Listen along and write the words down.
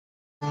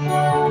Oh,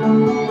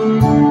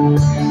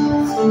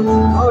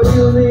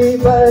 you and me,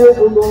 babe,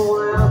 we're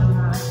going out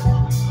tonight.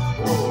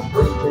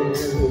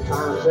 Pretend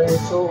times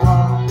ain't so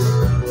hard.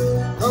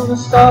 Gonna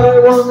start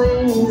at one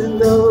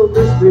end of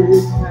this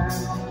big town.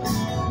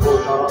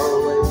 Work our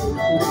way to the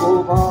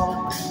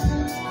boulevard.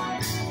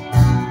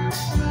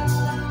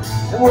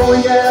 And when we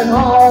get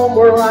home,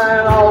 we're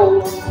lying all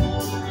alone.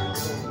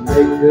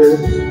 Make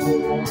this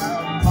whole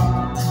house fun.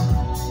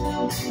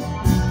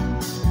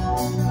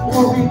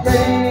 We'll be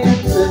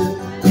dancing,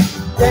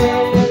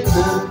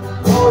 dancing,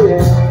 oh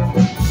yeah.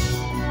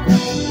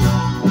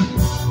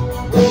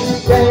 We'll be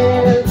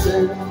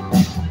dancing,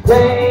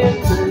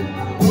 dancing,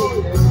 oh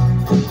yeah.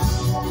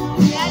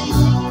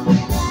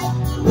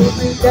 We'll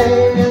be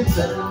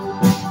dancing,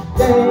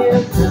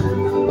 dancing,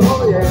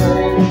 oh yeah.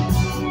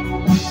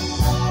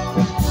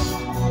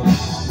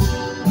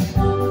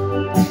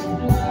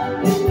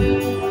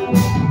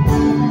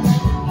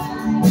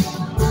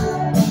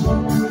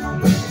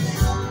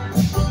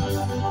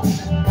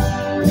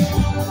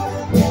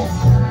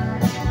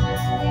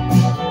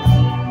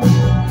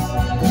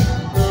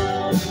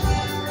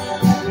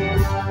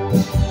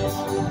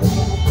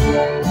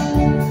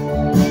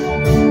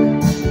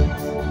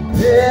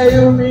 Yeah,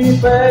 you and me,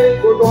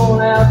 babe, we're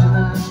going out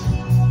tonight.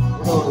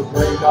 We're gonna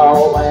drink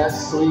all that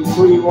sweet,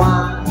 sweet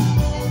wine.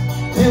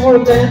 And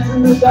we're dancing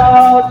in the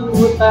dark and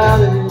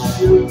without any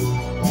shoes,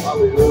 while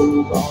we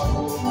lose our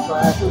own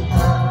track of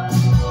time.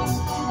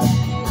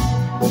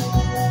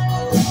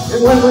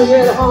 And when we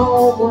get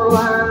home, we're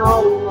lying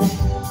all alone.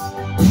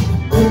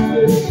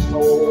 Make this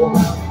whole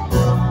house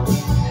fun.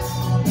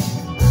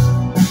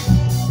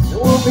 And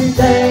we'll be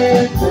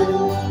dancing,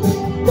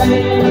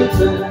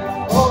 dancing,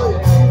 oh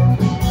yeah.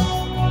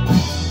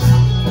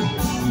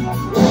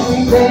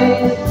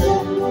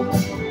 Dancing,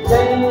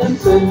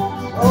 dancing,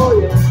 oh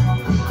yeah.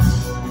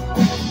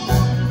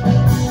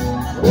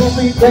 We'll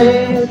be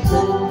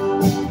dancing,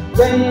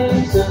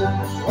 dancing,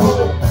 oh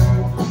yeah.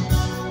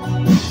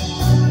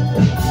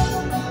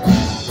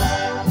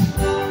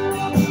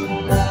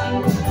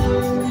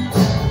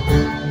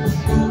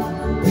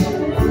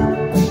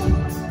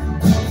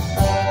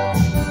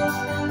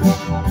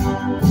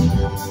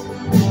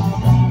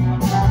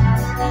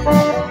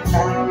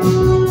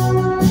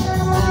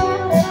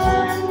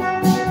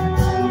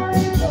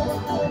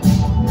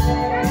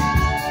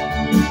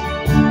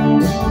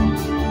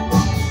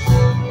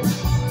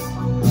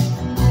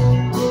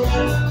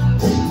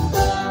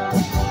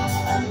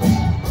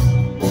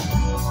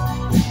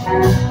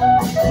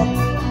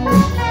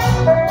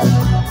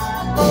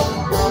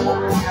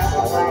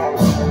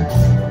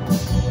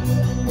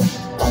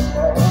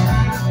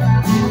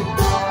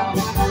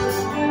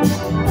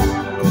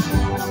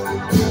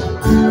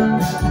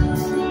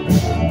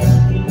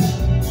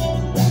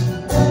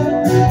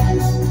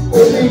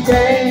 We'll be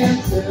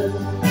dancing,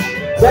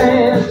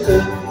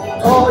 dancing,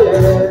 oh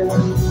yeah.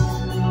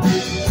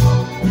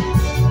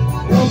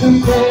 We'll be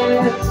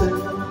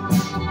dancing,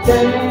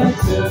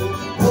 dancing,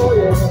 oh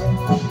yeah.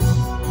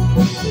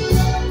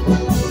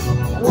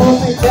 We'll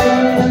be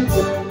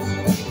dancing,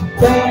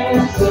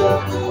 dancing,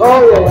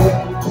 oh yeah.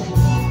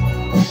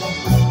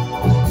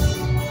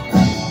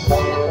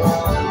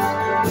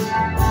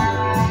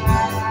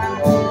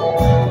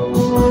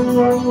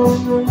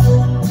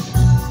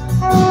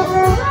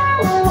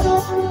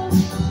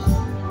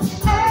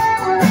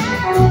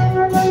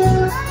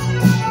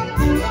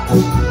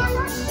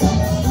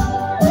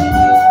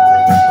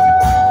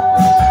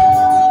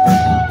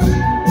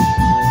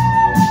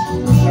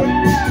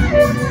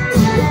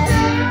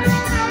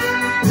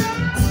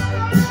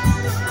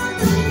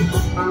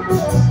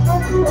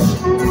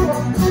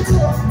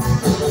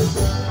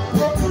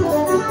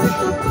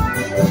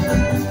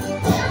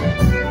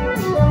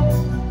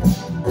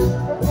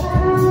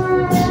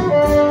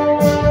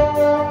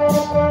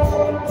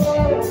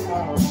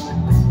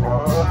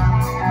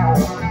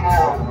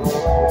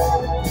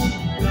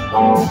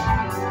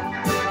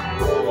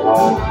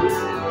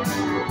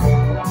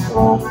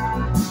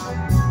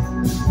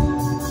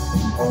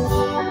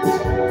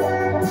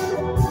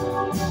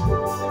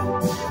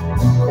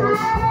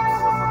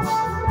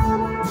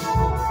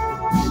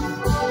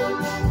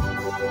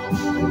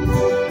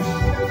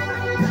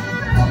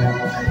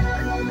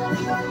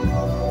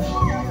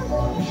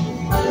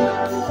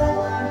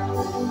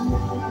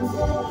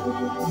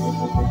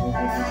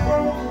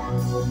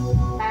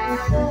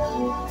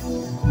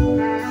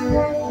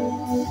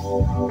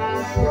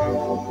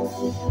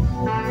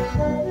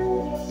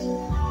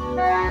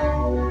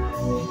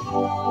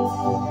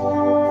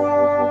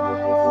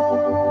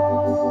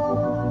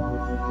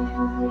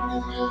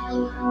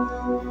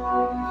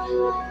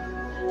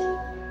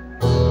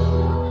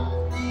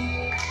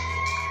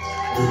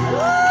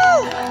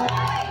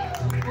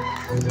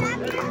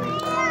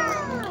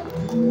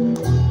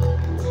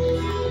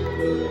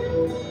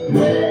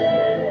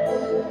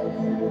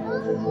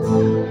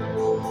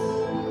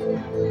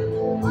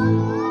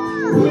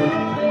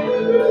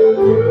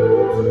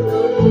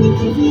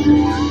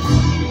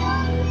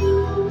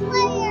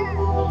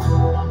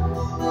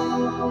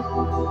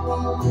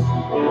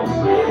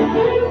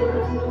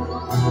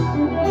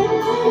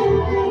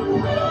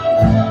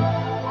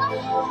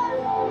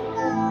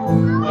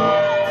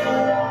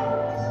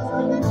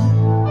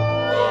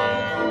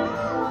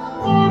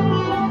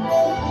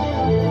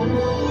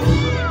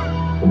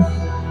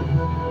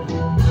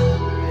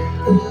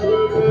 I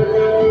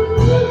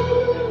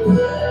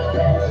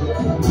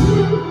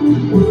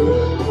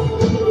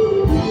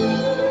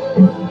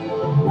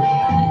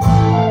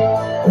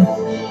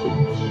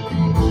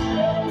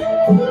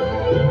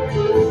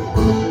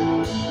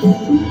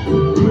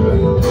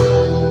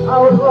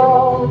was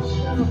lost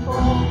in the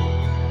fall.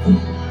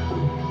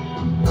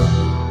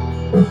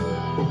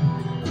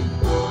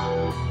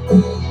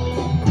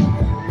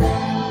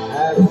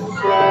 Hadn't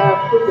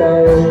slept a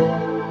day.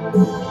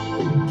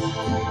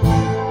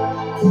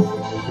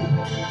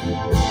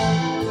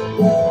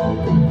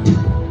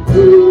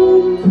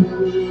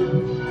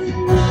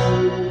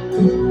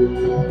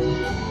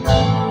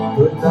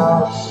 Could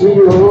not see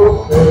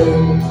your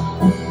face.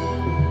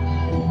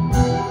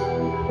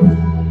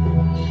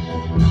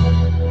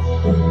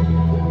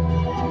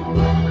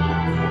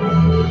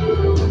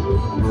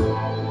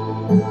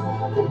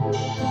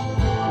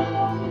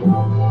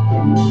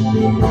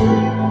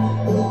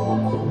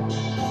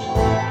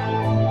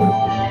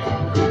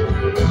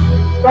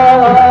 But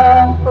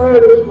I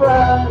heard her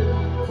cry.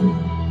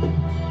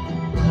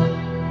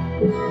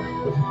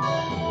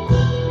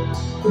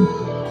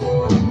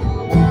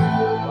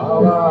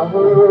 All I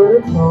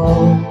heard her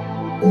call.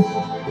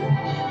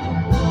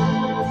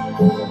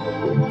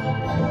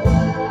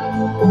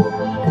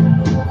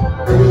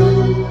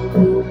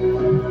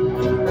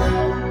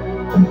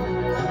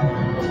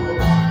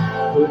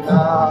 Could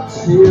not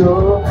see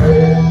your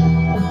face.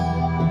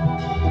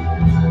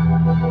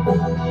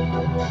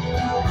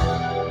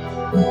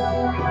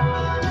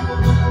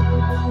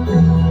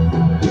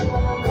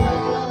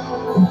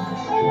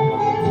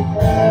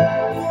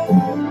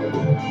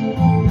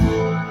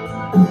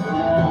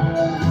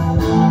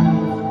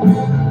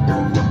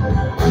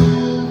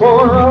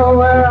 Corner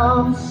where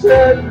I'm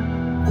sitting,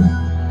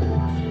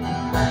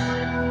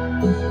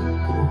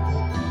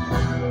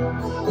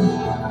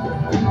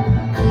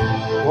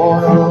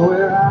 corner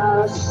where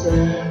I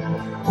stand.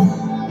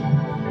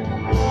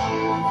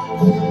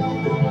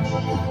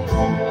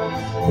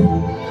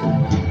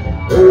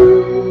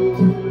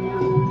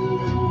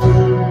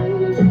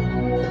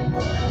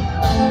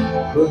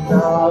 Could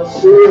not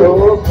see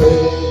your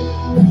face.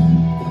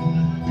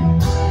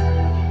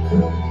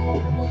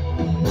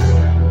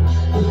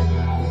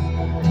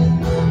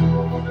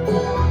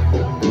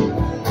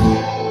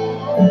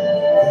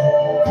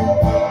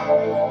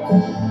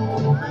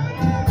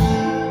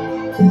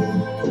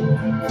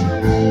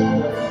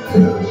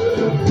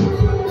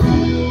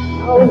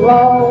 I was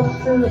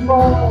lost in the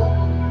fall.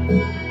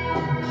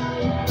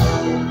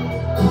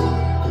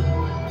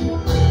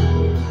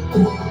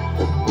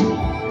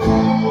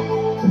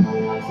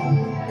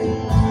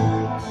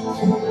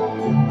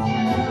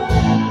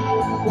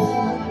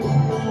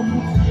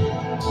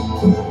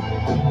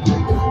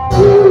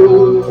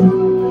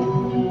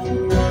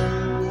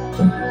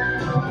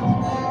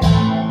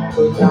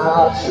 Could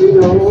not see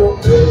your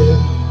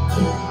face.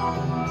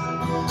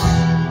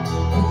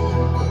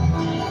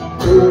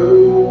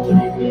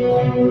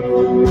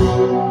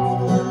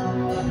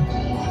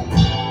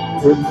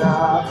 Could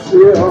not see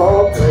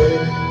your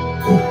face.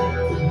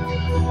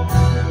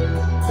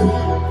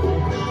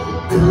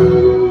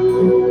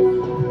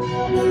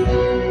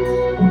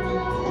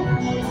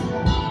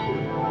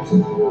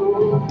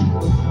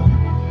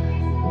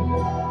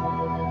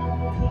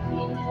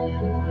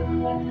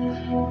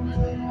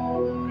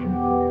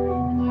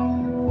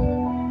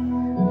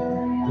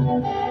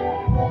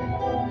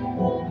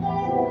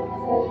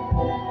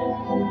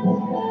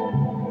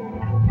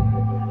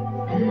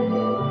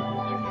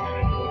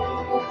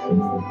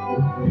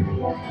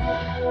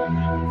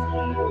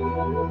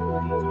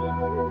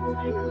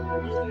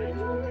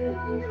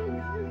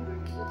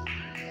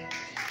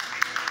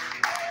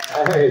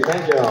 Hey,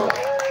 thank y'all.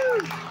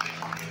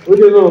 We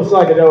get a little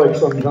psychedelic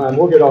sometime.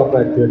 We'll get off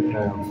that kick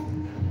now.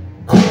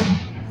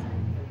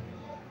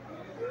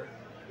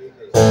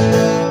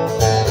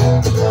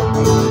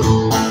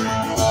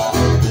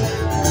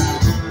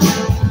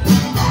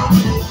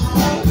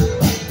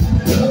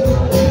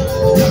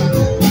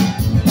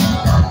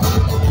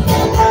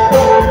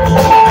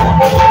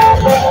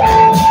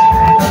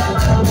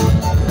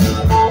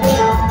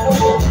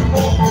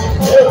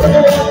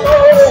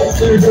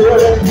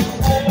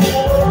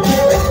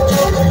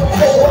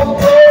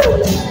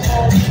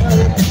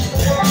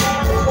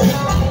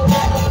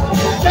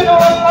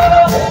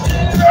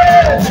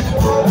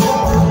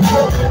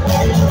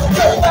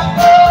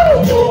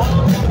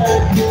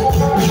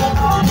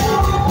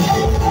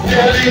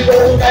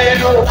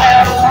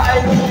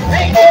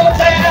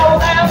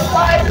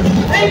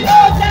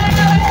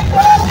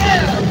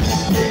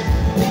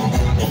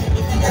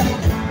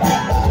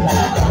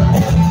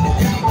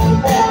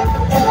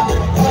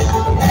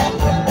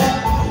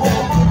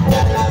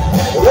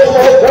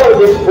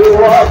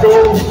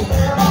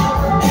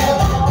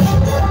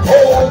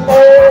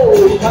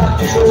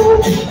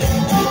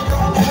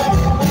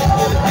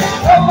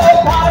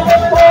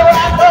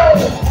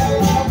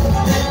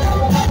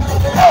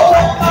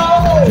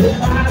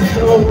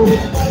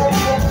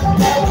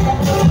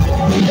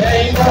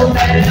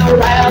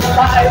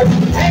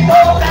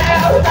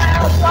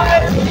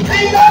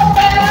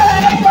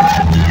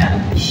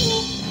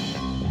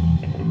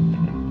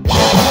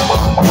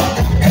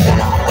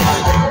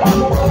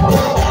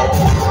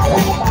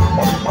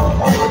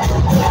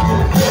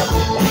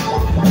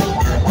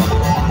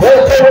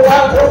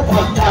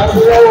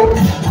 Oh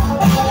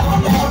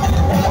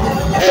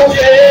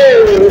yeah,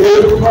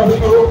 everybody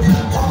knows.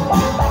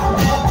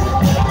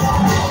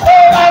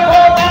 Oh, I'm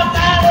going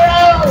down the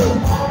road.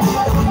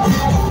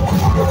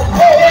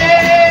 Oh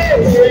yeah,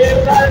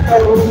 everybody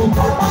knows.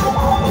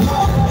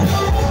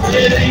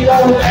 It ain't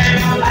gonna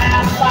down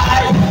last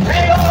night.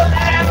 Ain't gonna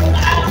down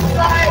last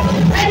night.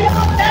 Ain't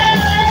gonna down,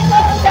 ain't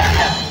gonna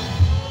down.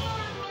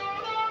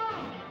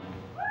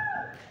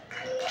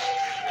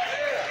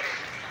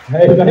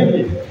 Hey, thank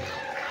you.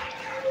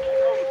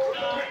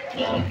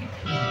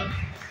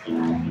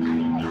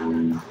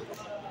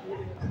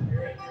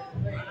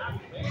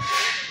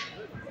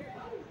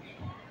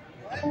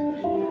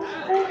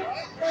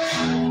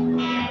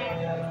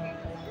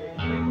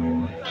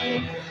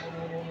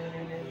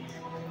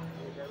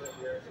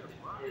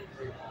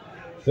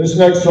 This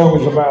next song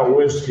is about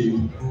whiskey.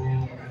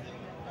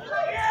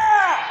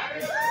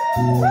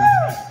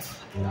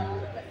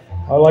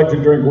 I like to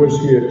drink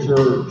whiskey at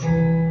church.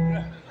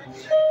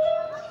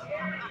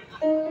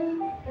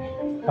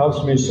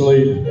 Helps me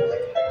sleep.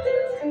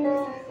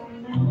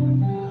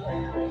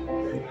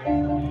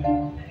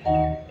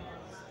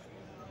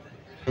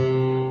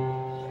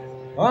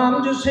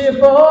 I'm just here for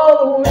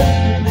the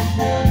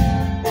whiskey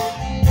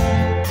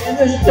in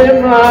this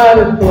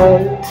dim-lighted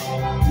place.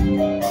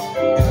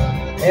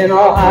 And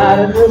I'll hide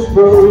in this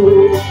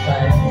roof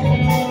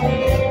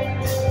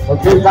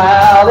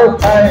about a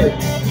pain.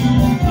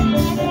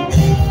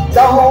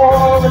 Don't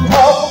want to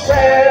talk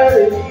about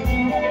it.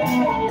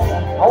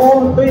 I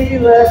want to be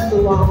left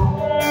alone.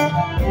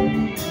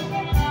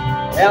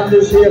 I'm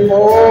just here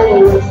for the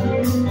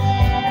whiskey.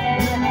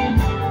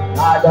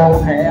 I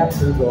don't have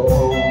to go.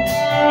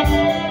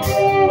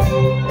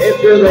 If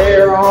you're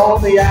there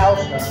on the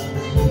outside,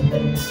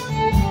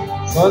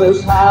 sun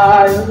is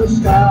high in the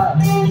sky.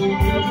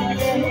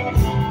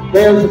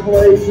 There's a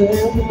place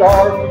in the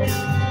dark.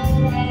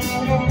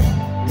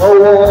 No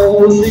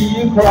one will see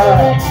you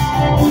cry.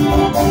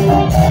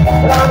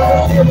 But I'm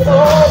just here for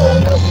the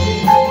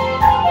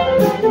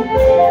whiskey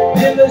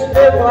in this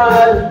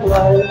dim-lighted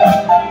place.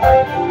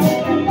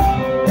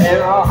 And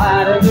I'll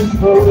hide in this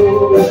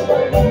room.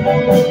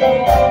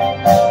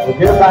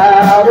 Forget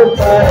about a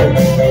thing.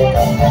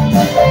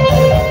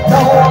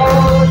 Don't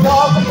want to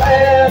talk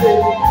about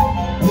it.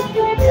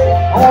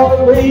 I want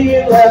to be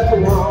left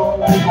alone.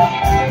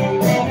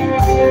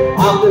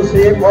 I'm just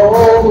here for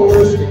the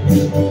whiskey.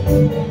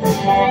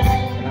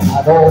 I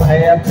don't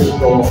have to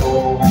go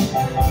home.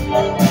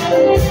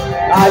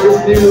 I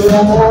just need a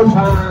little more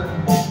time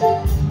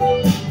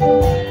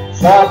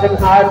so I can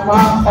hide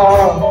my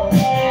heart.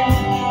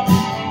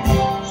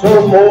 So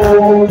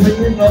more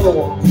than another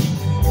one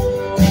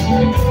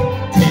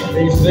can't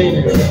be seen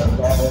here.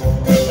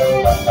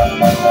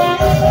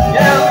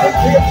 Yeah, I'm just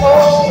here for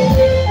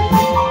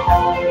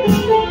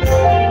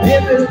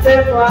in this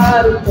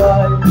dim-lighted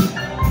place.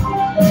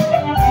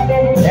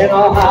 And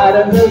I'll hide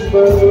in this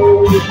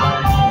room.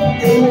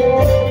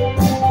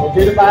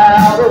 Forget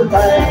about a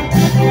thing.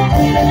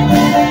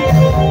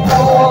 I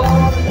want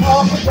to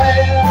talk about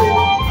it.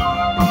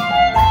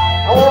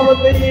 I want to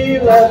be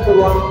left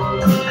alone.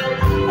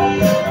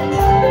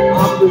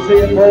 I'm just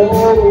here for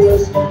the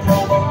whiskey.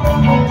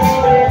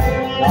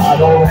 I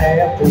don't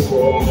have to go.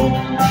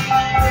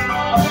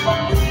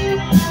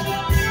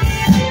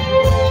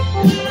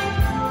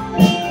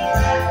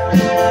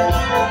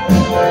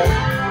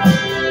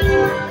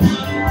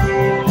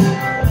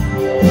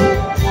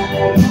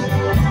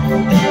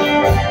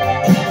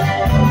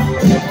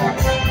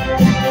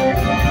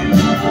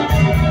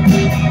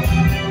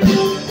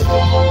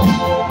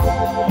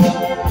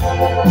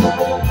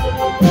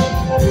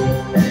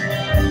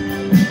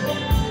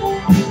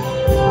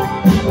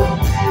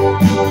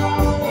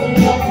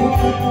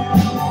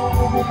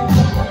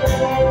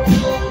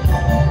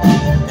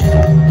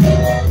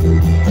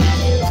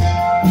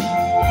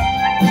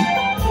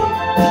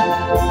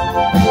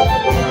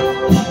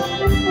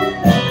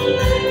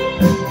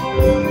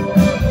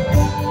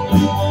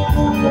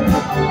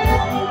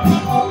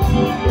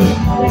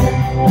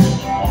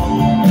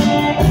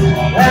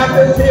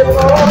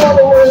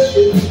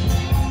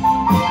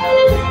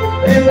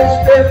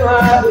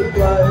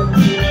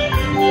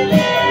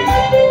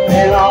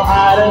 And I'll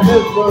hide in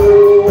this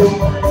room.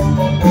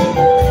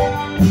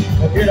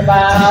 Forget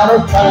about a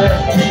thing.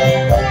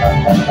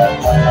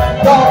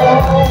 Don't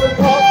want to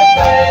talk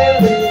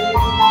about it.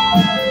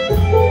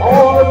 I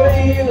want to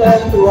be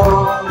left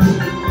alone.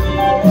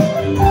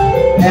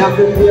 I'm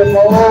just here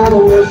for the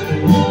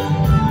whiskey.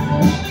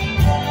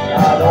 I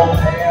don't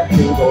have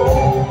to go.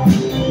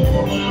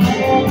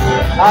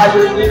 I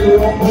just need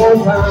one more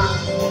time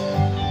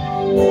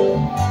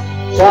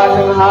so I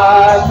can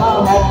hide my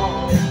heart.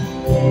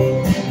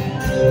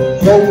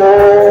 So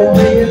more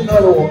than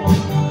another one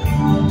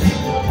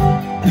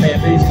can't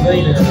be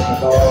seen in the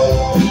dark.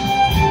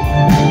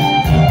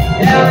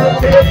 Yeah, I'm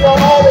here for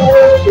all the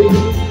whiskey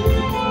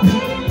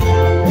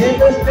in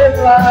this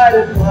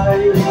dim-lighted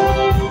place.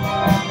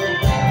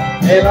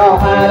 And I'll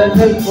hide in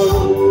this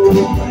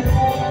room.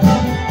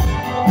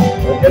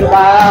 Forget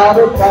about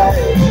a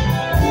thing.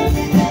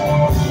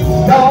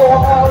 Don't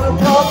want to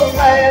something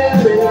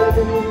bad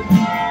in.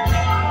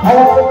 I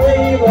won't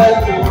leave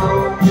left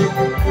alone.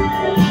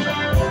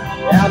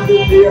 Down to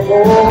the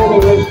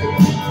old whiskey.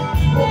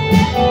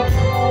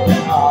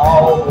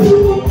 All the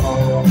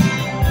home.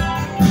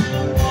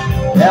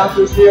 Down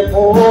to the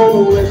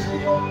old whiskey.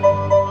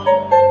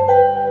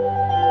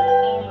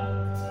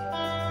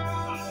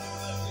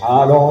 I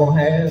don't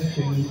have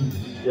to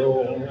go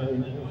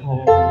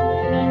home.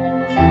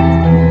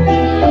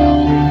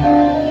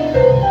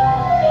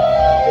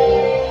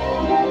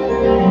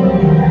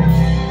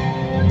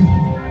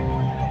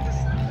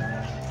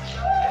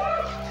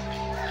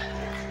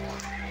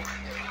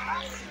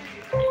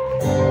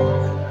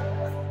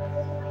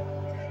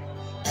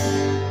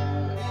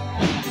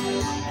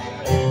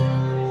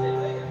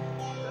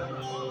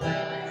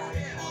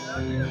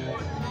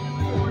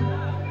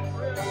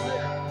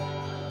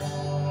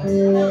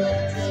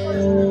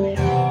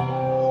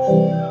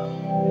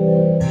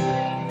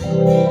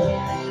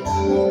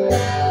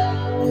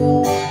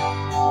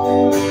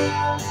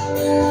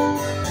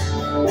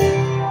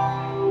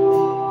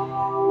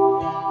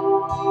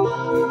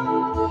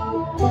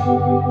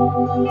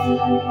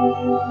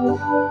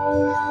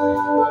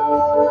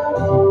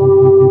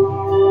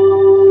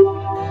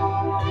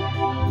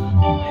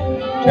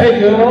 Take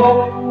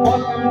your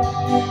fucking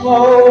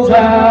clothes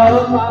out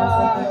of my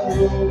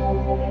room.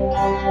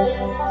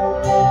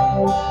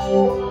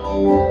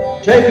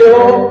 Take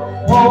your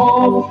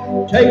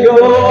home, take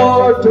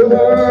your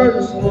turn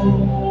slow.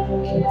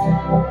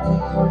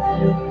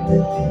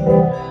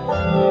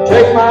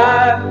 Take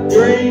my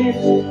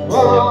dreams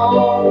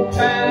from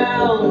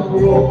down the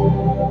road.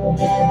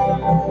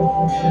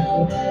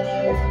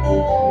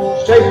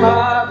 Take my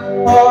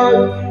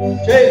heart,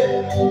 take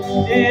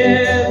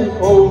in the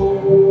cold.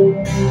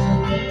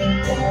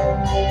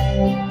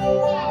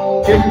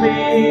 Give me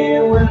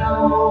when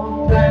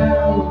I'm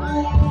down.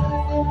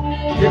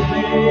 Give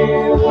me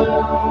when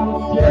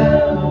I'm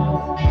down.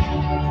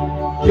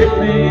 Give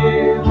me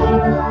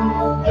when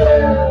I'm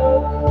down.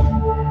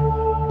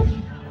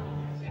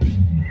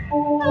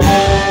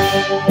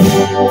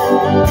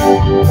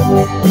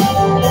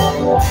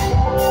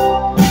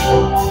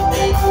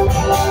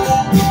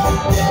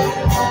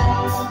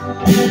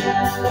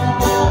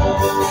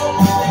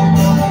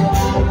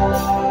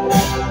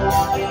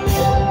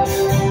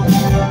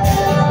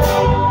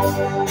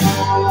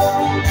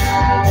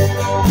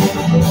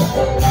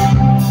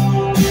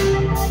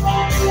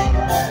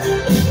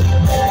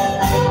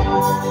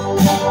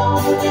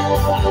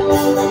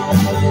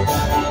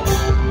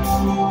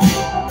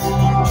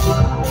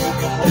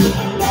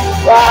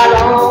 I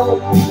don't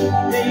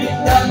need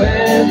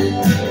nothing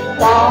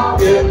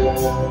from you,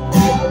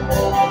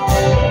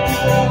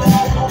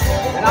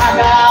 and I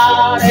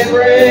got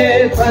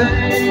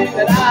everything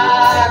that I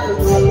can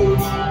do.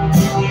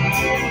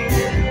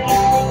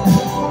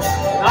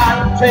 I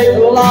can take a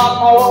lot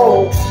more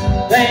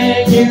than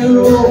you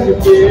can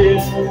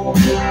give,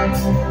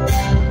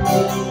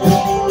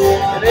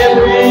 and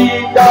every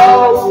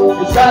dog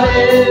has got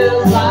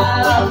his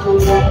life to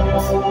live.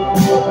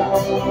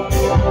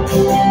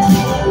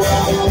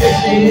 Kiss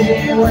me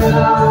when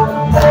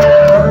I'm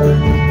down.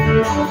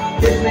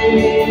 Kiss me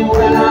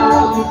when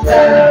I'm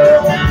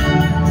down.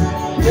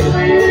 Kiss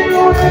me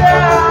when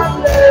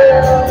I'm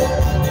down.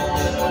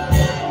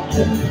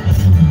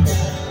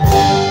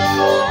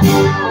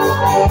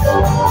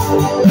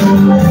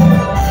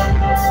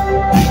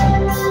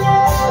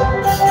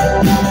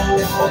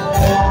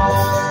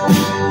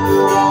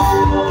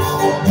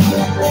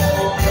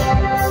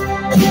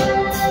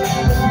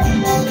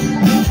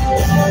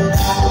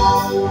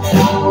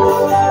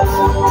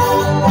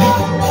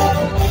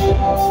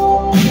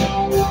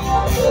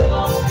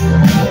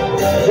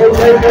 So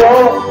take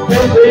your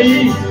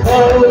filthy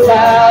clothes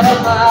out of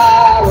my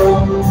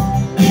room.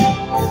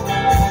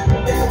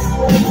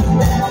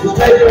 Just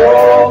take your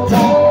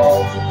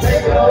home,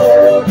 take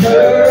your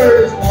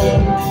curse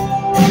home.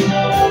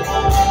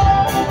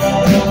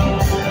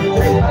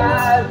 Take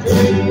my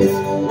dreams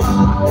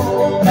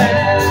from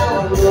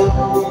down the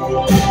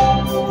road.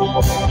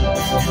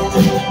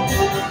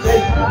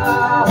 Take my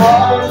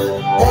heart,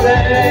 put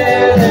it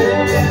in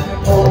the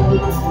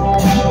cold.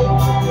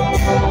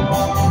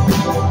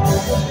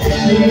 Kiss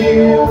me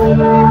when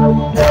I'm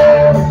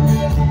down.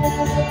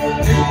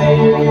 Kiss me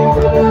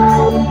when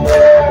I'm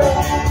down.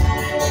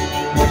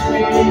 Kiss me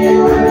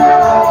when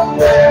I'm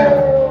down.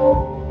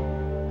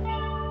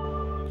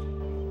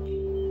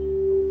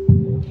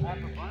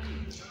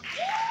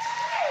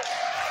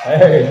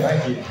 Hey,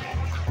 thank you.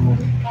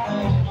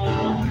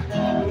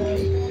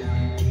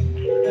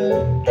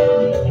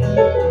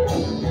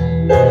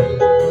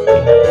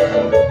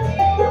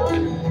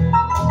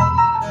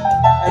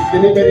 Has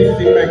anybody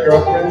seen my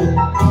girlfriend?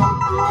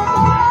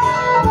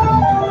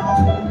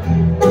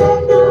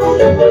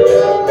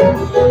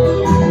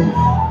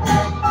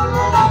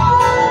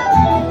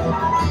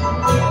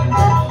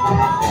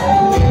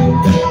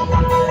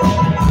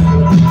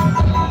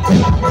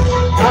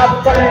 I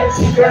think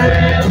she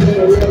drowned in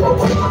the river.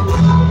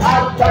 I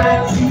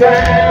think she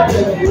drowned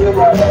in the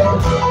river.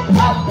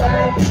 I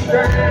think she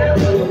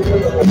drowned in the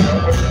river.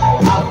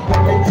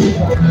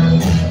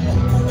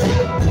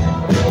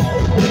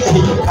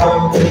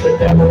 the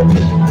devil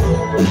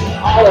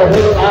all of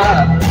her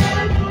life.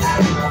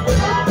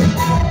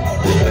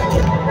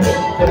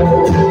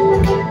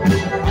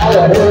 All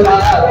of her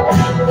life.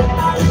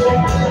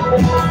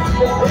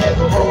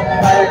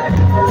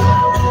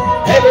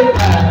 Every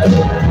night.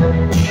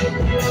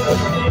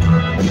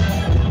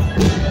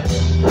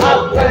 I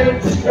think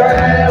she's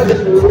drowning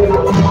in the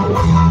river.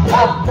 I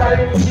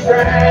think she's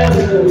drowning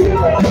in the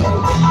river.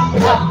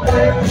 I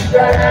think she's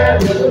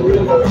drowning in the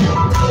river.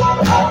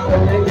 I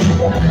think she's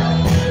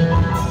drowning.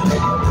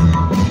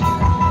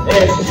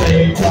 It's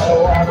saved by the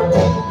water,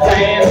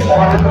 dance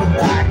water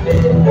like it.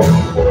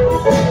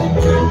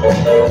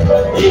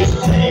 It's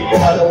saved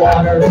by the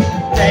water,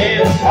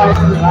 dance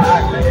water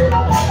like it.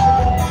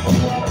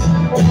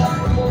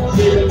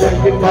 She's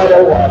drinking by the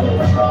water,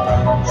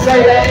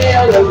 straight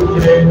out of the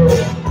jail.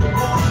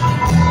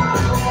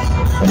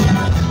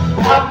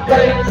 I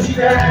think she's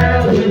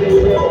drowning in the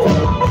river.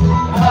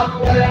 I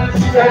think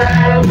she's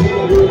drowning in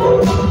the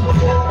river.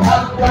 I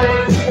think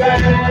she's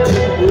drowning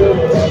in the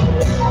river.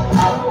 I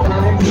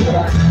think she's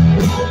drowning.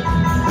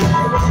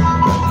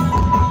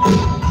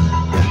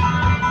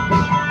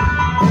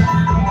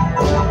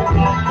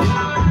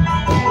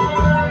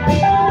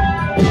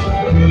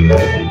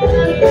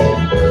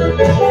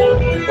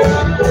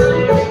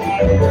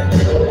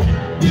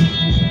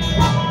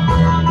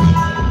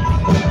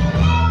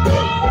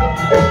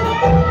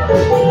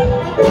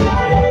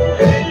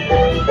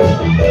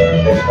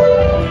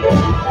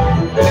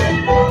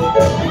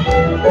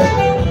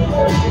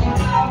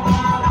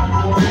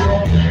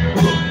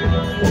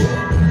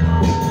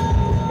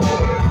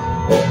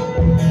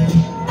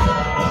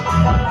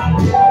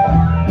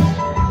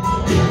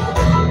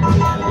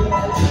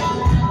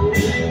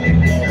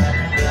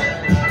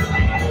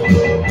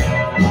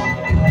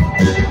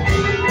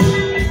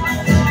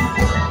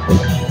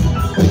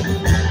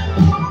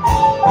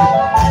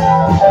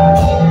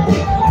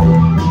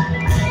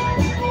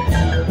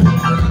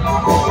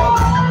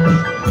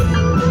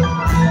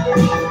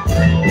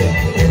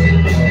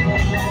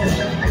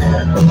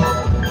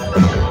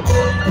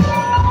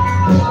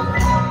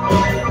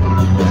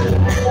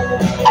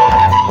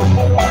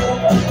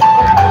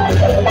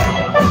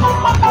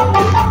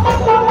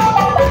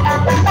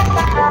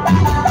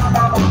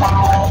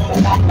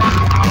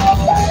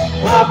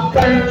 I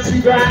think she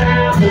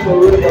drowned in the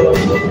river.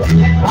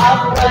 I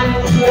think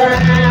she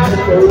drowned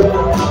in the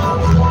river.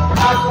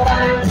 I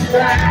think she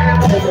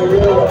drowned in the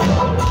river.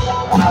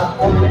 I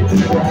think she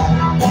drowned.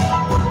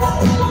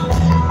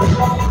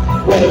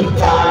 With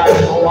fire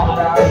in the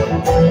water,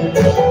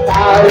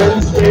 fire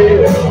and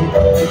steel.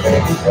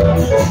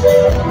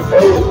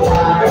 Oh,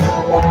 fire in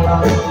the water,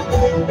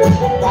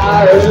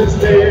 fire and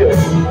steel.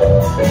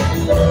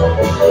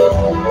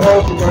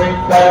 Don't drink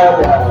that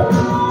water.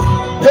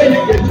 Then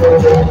you get your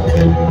way.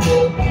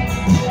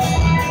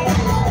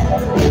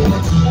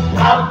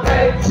 I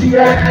think she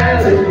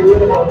drowned in the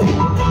river.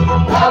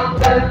 I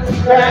think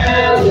she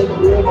drowned in the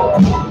river.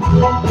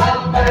 I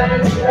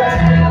think she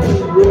drowned in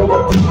the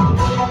river.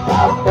 I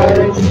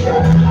think she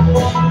drowned.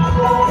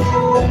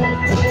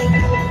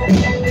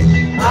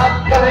 I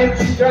think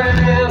she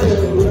drowned in the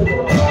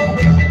river.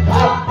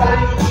 I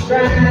think she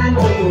drowned in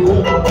the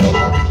river.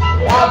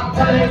 I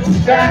think she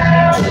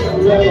drowned in the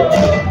river.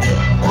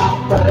 I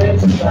think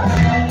she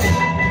drowned.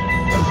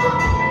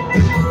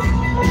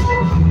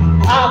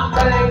 I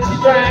think she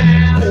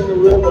drowned in the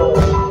river.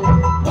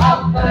 I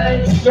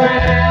think she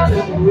drowned in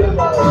the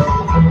river.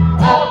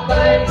 I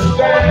think she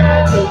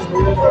drowned in the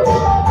river.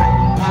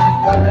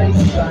 I think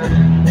she drowned.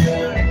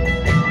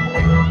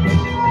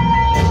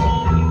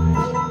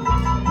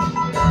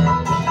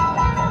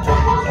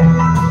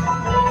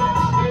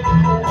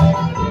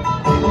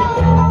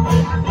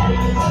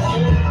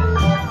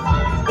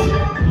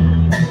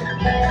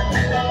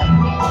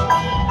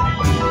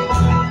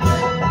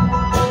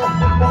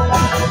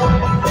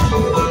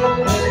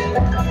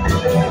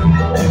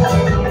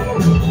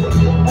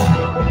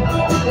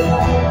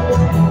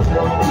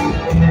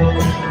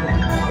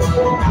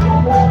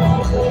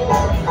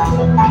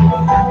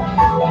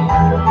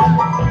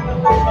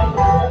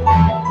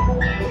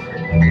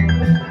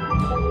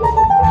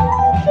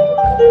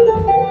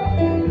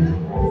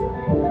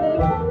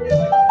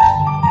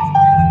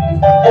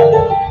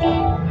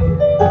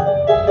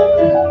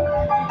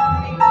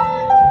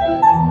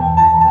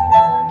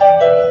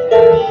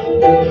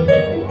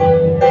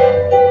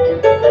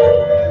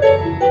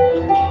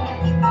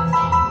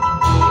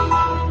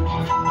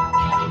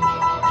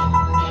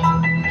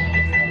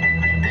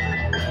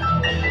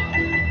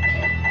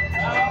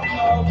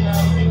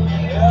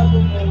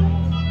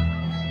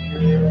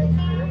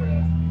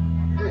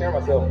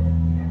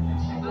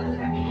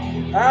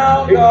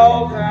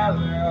 Outdoors out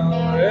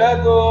there at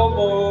the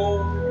moon,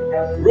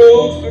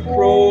 rooster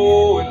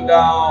crowing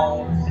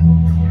down,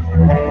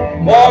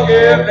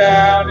 walking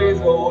down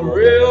these old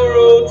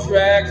railroad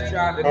tracks,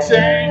 trying to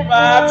change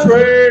my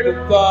train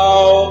of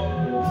thought.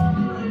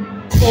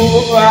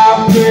 Move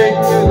my feet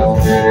to the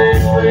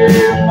city,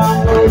 wave my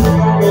foot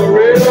on the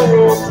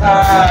railroad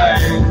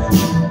ties.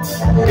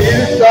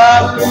 It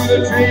stops through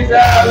the trees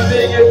have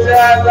big as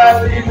times like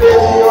these, it's the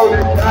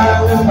only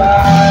time to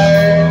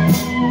find.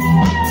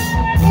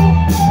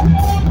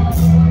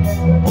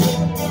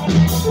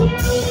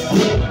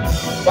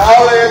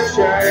 Ball and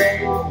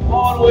chain,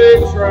 one-way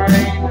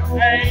train,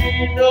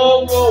 ain't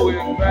no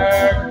going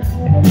back.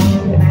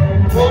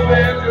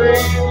 Moving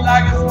dreams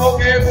like a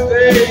smoking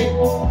stain,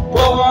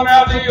 pulling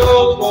out the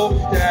old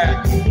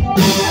smokestack.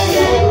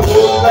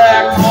 Go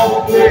back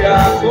home, where I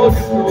told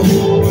you so.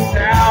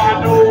 Now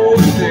I know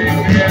what's in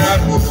there.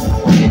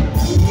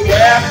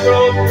 Grass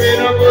grows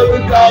greener, but the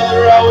dogs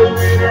are always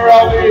greener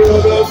on the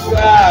other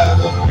side of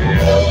the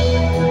field.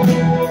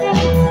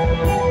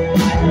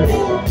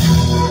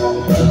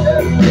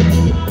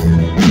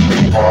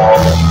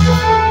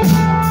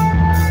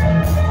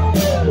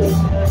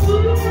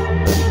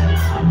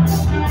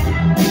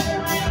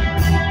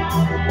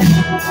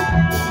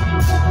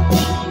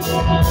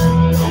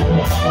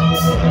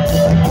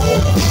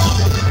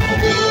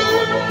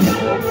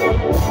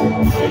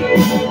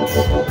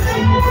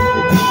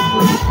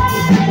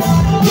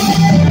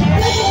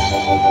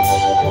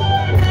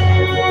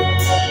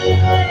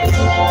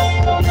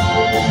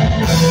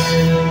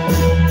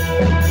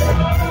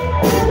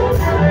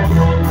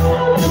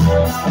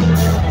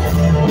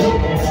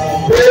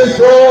 This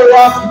road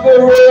rocks the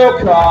rail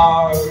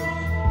cars,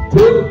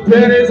 put the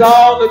pennies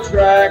on the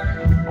track.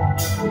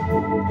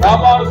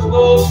 Come on a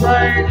slow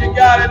train, you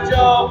gotta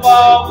jump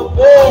off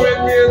before it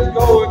gets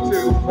going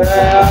too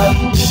fast.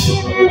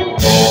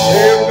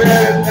 Every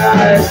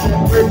night,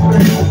 we're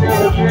playing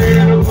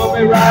children who put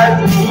me right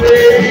to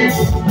sleep.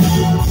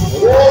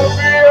 It won't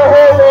be a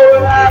hobo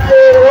when I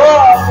grow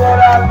up, but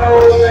I know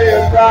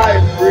they're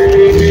dying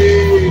free.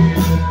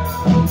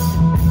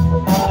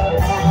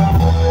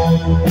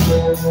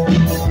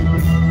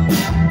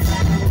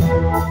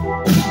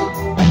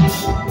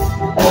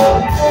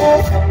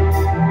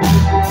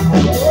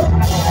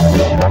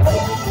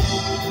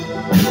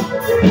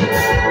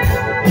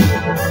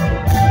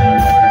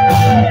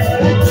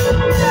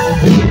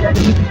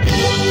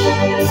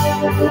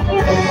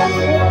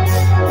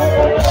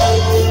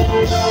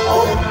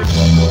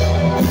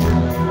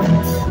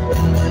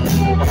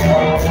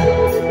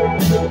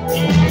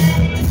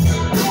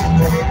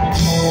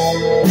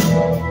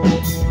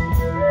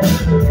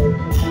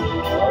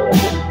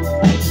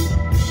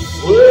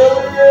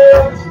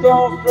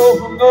 Stone's throw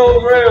from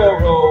those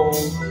railroads.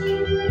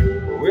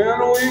 When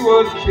we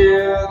was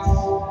kids,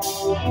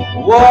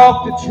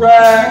 walked the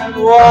track and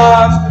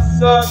watched the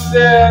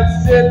sunset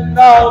sitting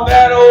on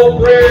that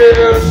old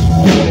bridge.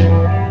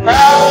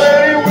 How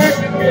many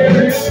wicked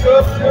kids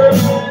took to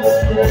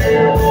the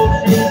railroad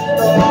shooting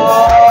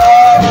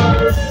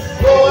stars?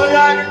 Going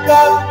like a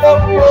cotton up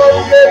the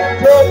road, getting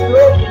tucked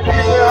up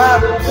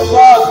behind the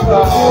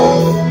boxcar.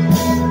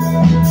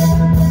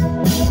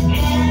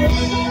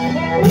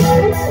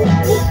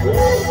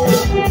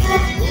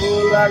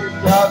 Like a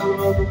thousand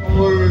of the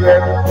border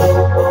that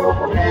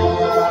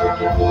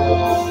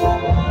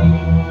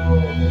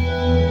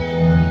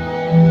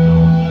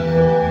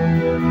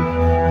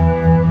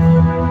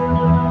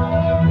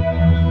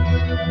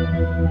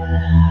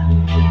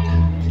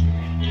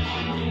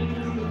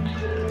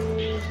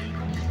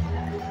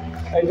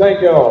Hey,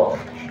 thank y'all.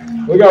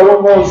 We got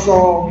one more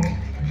song.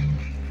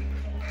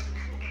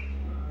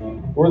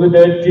 We're the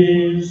Dead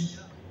Keys.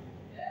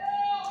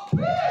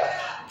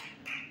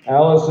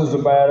 Alice is a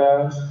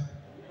badass.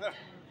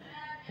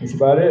 That's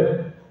about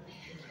it.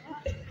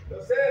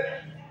 That's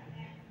it.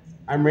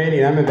 I'm Randy,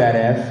 and I'm a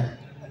badass.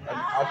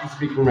 I'll just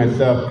speak for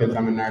myself because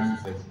I'm a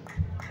narcissist.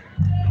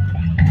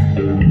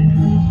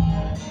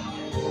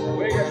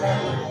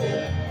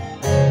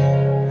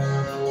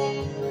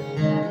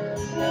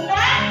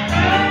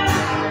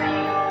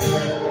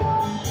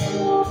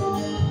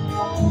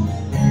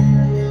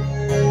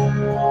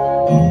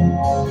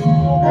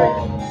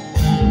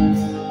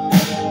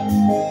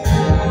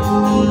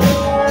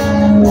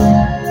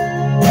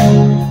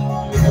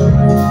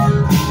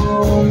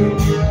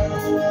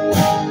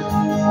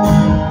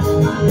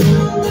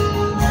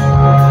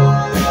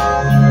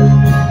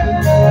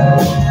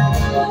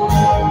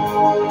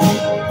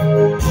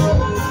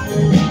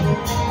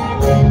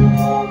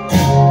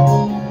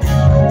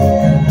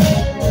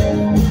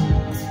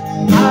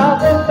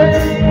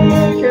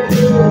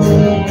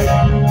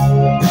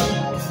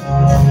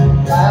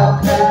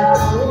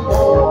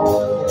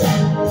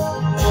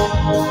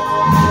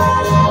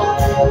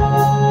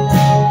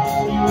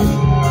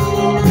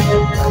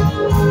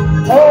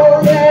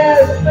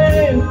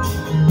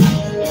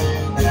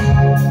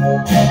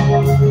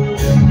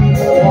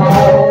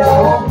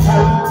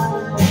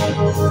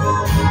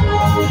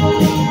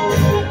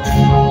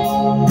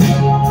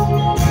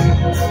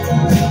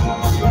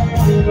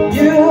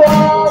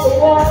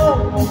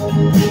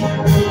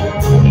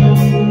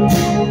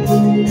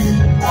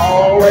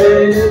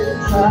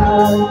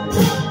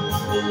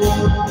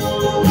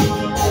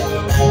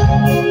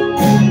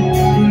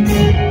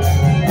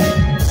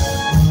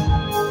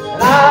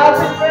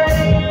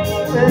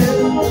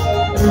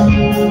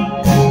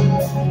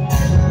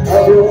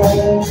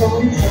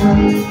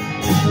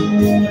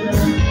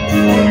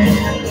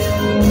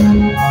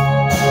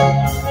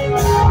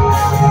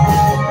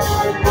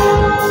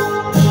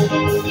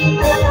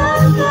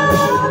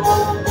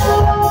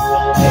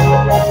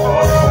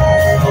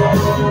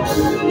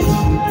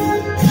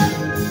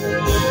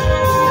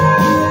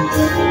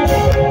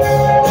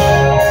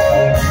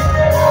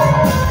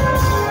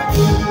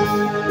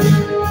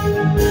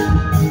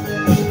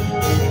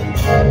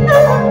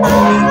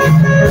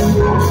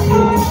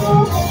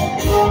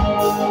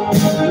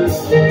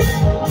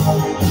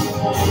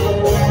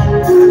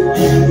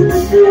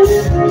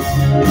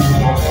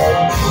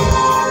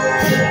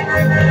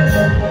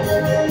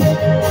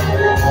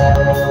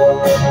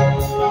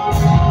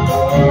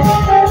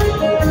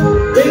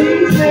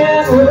 These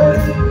men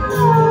were,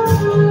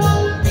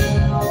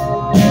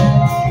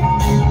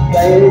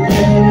 they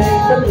came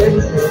to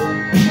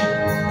picture.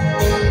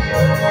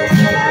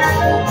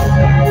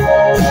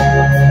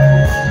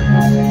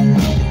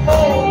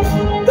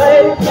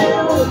 They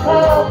feel the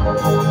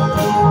cup.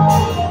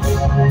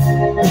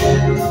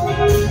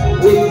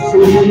 We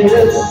sing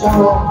this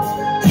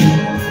song.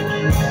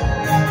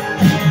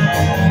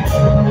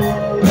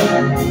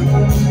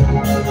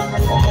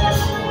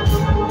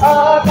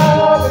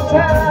 About the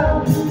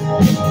town.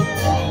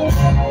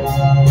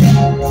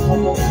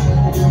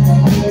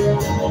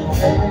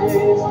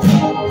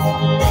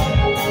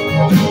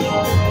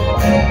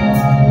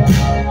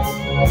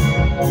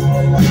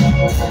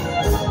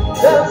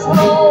 That's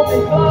all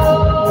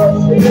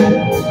because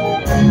here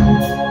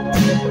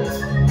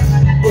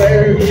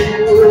where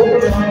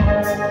you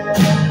belong.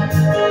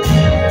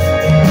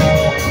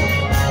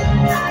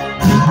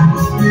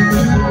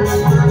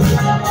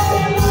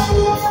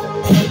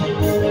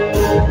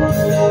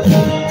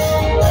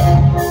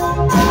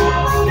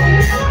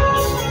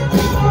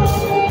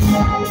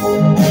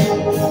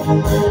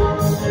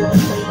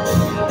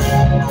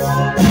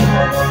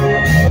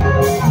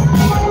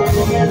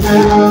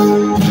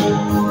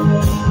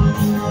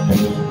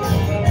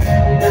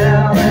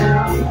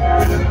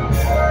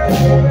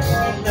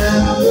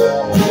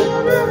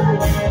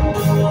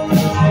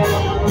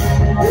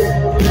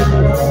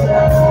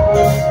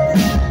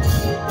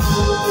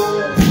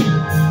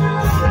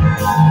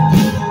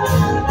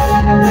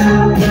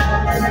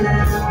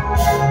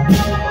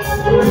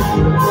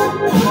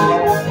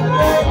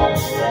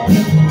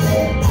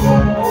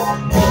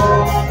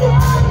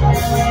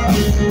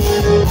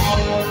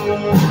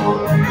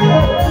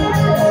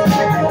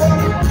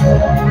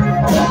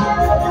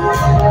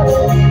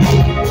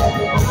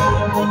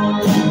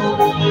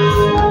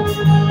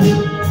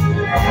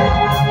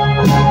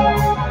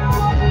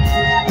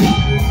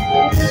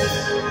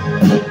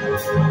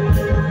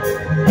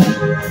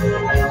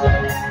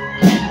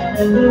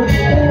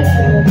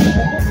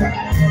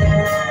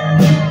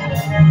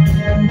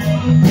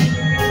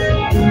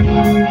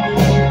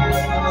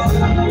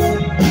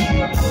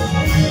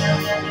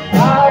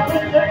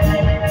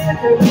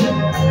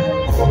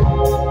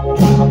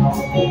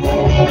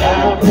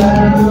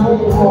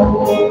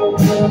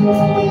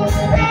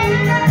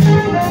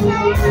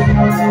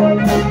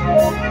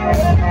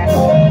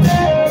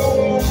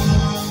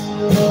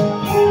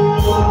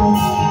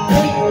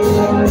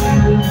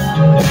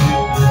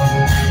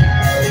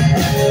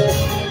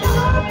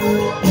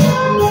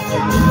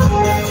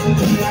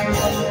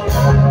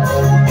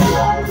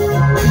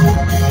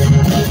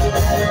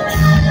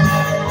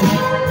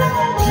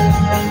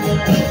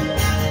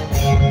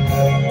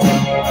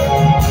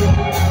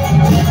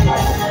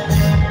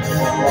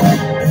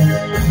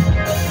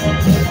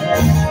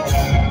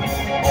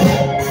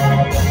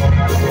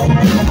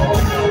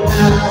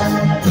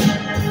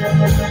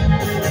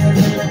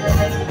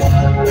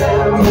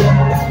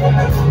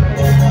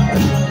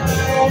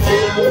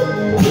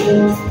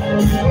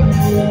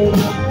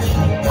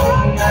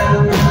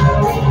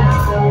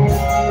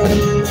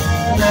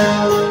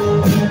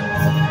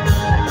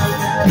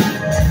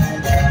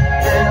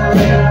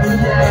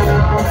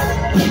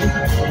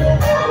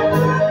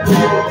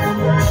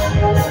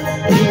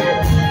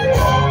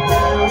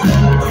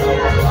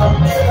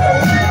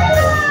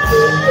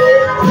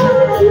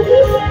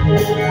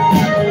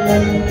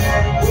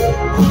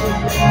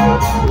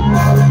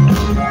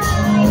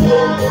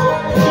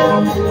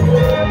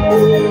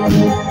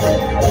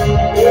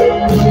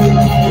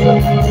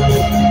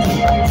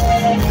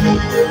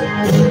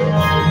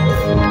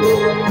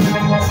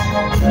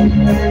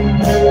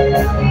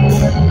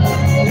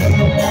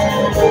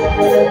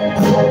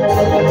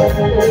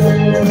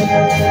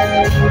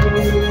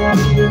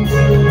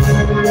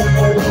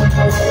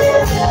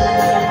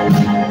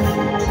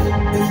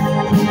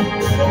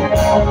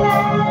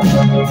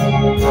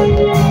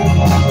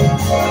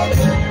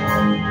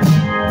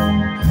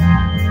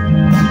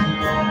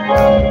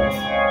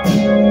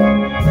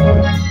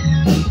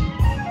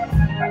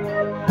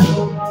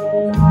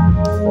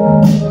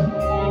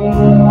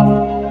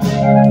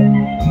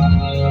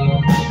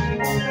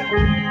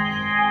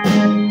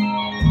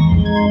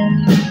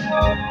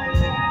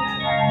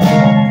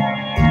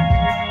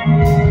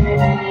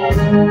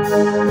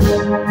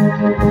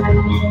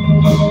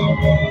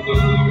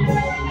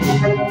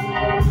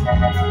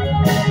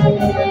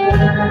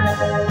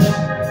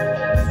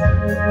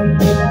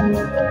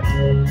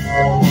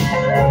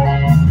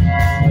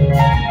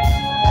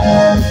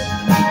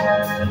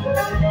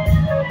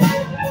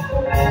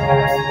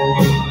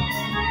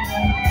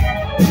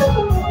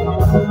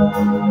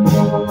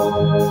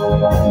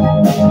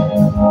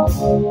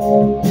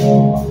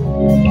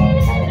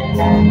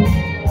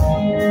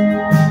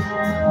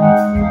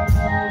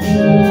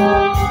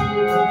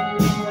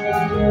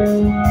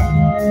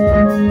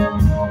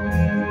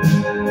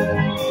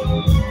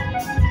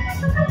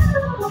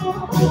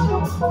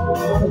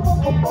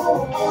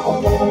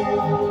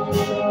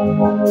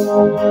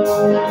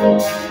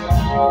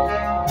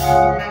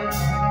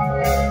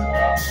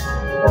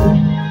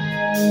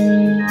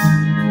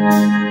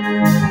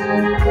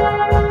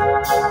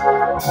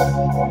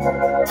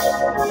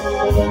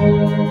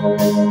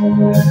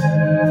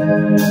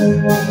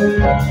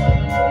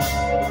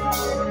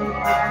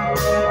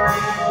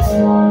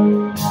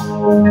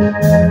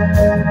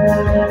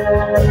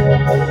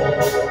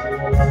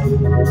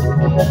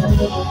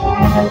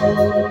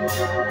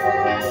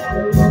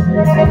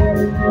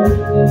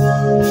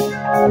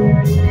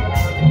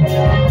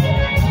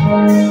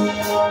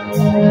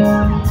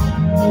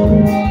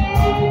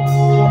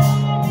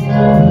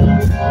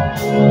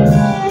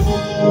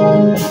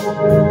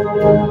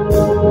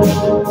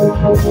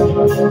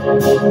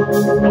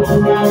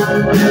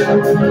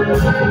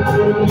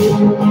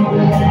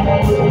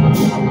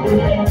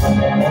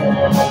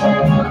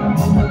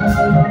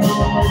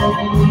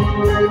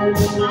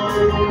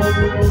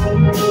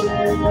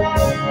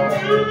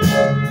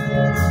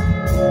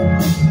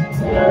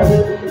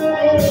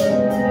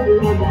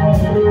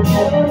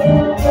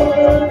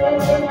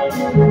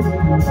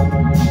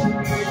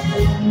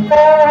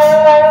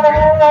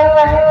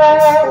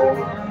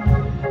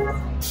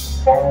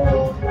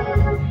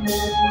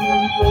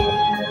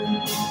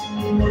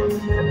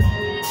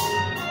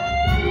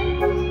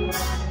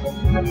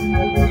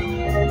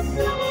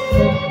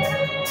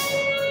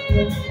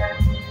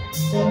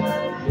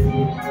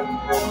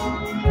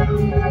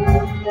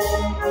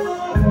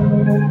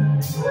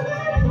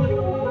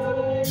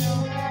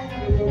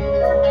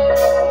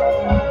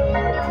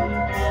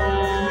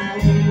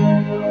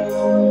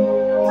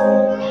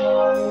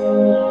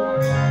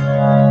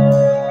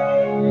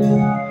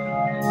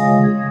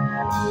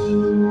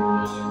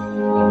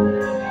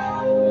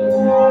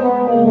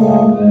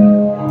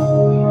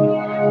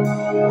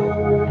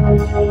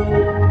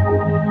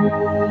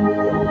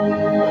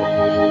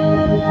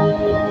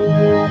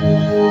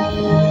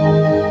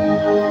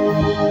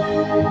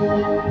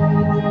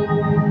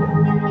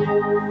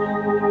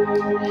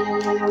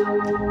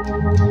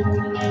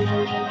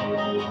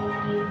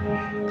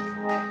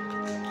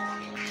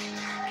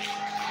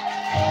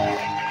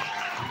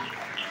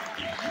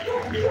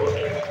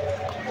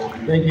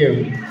 Thank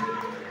you.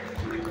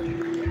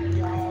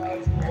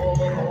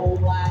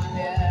 Old black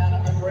man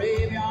in the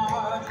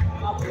graveyard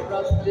of the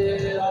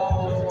rusted